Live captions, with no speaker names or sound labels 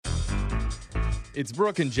It's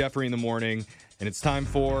Brooke and Jeffrey in the morning, and it's time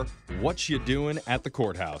for What You Doing at the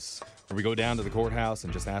Courthouse, where we go down to the courthouse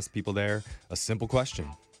and just ask people there a simple question.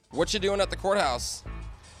 What you doing at the courthouse?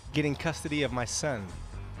 Getting custody of my son.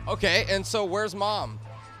 Okay, and so where's mom?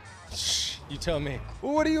 Shh, you tell me.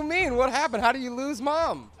 Well, what do you mean? What happened? How do you lose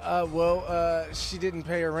mom? She didn't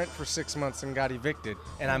pay her rent for 6 months and got evicted.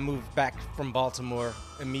 And I moved back from Baltimore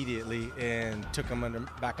immediately and took him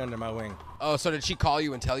back under my wing. Oh, so did she call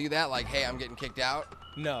you and tell you that? Like, hey, I'm getting kicked out?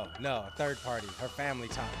 No, a third party. Her family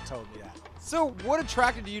told me that. So what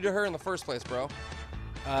attracted you to her in the first place, bro?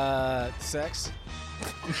 Sex.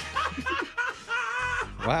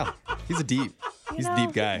 Wow, he's a deep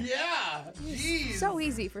guy. Yeah, jeez. So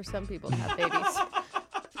easy for some people to have babies.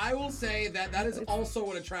 I will say that is also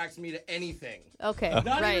what attracts me to anything. Okay,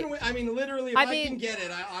 Not right. even. I mean, literally, if I can get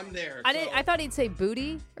it, I'm there. I thought he'd say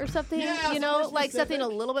booty or something. Yeah, you know, something like something a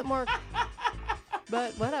specific. little bit more.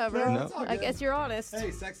 But whatever. No. it's all I good. guess you're honest.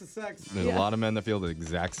 Hey, sex is sex. There's a lot of men that feel the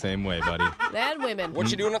exact same way, buddy. And women. What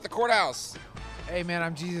you doing at the courthouse? Hey, man,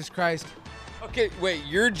 I'm Jesus Christ. Okay, wait,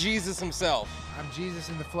 you're Jesus himself. I'm Jesus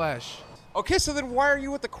in the flesh. Okay, so then why are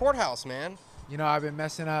you at the courthouse, man? You know, I've been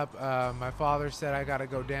messing up. My father said I got to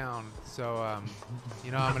go down. So, I'm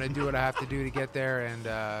going to do what I have to do to get there. And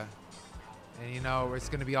it's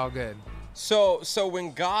going to be all good. So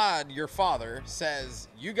when God, your father, says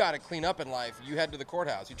you got to clean up in life, you head to the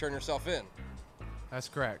courthouse. You turn yourself in. That's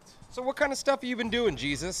correct. So what kind of stuff have you been doing,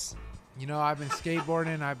 Jesus? You know, I've been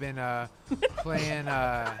skateboarding. I've been playing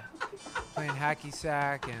hacky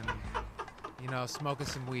sack and, smoking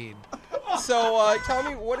some weed. So tell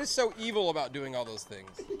me, what is so evil about doing all those things?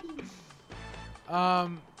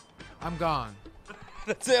 I'm gone.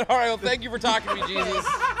 That's it. All right, well, thank you for talking to me, Jesus.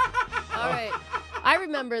 All right. I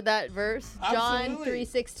remember that verse, John Absolutely.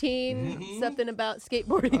 3:16, something about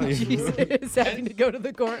skateboarding Jesus having to go to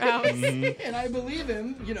the courthouse. And I believe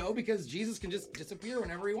him, because Jesus can just disappear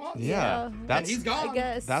whenever he wants. Yeah, And that's he's gone. I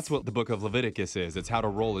guess. that's what the book of Leviticus is. It's how to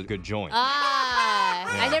roll a good joint.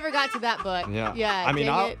 I never got to that book. Yeah. I mean,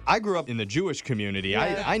 dang it. I grew up in the Jewish community.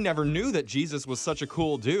 Yeah. I never knew that Jesus was such a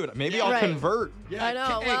cool dude. Maybe I'll Right. convert. Yeah, I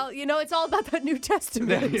know. Hey, Well, it's all about the New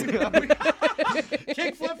Testament.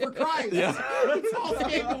 kickflip for Christ. It's all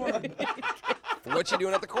skateboard. What you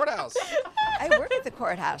doing at the courthouse? I work at the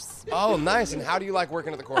courthouse. Oh, nice. And how do you like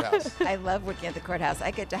working at the courthouse? I love working at the courthouse.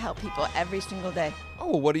 I get to help people every single day. Oh,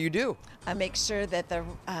 well, what do you do? I make sure that the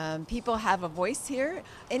people have a voice here.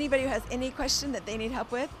 Anybody who has any question that they need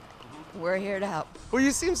help with, we're here to help. Well,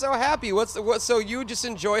 you seem so happy. So you just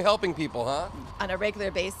enjoy helping people, huh? On a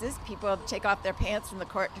regular basis, people take off their pants from the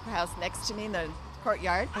courthouse next to me in the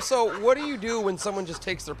courtyard. So what do you do when someone just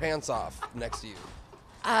takes their pants off next to you?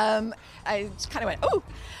 I just kind of went, oh,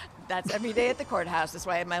 that's every day at the courthouse. That's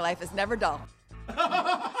why my life is never dull. I feel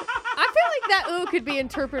like that ooh could be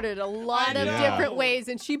interpreted a lot of Yeah. different ways,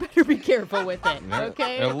 and she better be careful with it,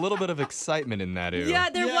 okay? A little bit of excitement in that, Yeah,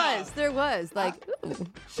 there Yeah. was. Like, ooh.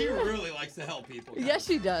 She really likes to help people. Yes,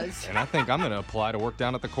 she does. And I think I'm going to apply to work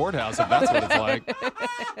down at the courthouse if that's what it's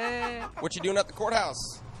like. What you doing at the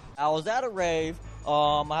courthouse? I was at a rave.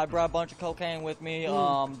 I had brought a bunch of cocaine with me.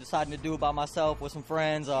 Deciding to do it by myself with some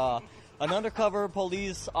friends. An undercover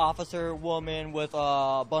police officer woman with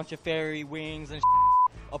a bunch of fairy wings and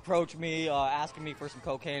approached me, asking me for some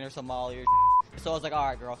cocaine or some Molly or So I was like, all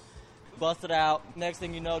right, girl. Busted out. Next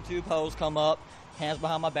thing you know, two posts come up, hands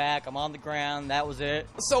behind my back. I'm on the ground. That was it.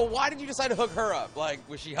 So why did you decide to hook her up? Like,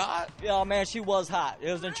 was she hot? Yeah, man, she was hot.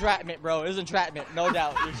 It was entrapment, bro. It was entrapment, no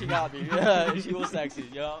doubt. She got me. Yeah, she was sexy,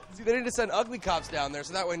 yo. See, they need to send ugly cops down there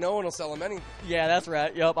so that way no one will sell them anything. Yeah, that's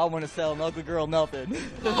right. Yup, I want to sell an ugly girl nothing.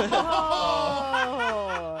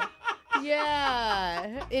 Oh,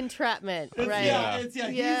 yeah, entrapment, right? He's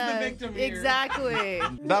the victim here. Exactly.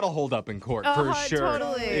 That'll hold up in court for Uh-huh, sure.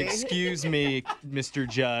 totally. Excuse me, Mr.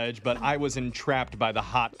 Judge, but I was entrapped by the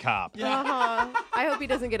hot cop. I hope he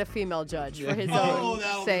doesn't get a female judge for his Oh, own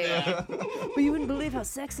that'll be sake. bad. But you wouldn't believe how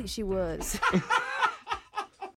sexy she was.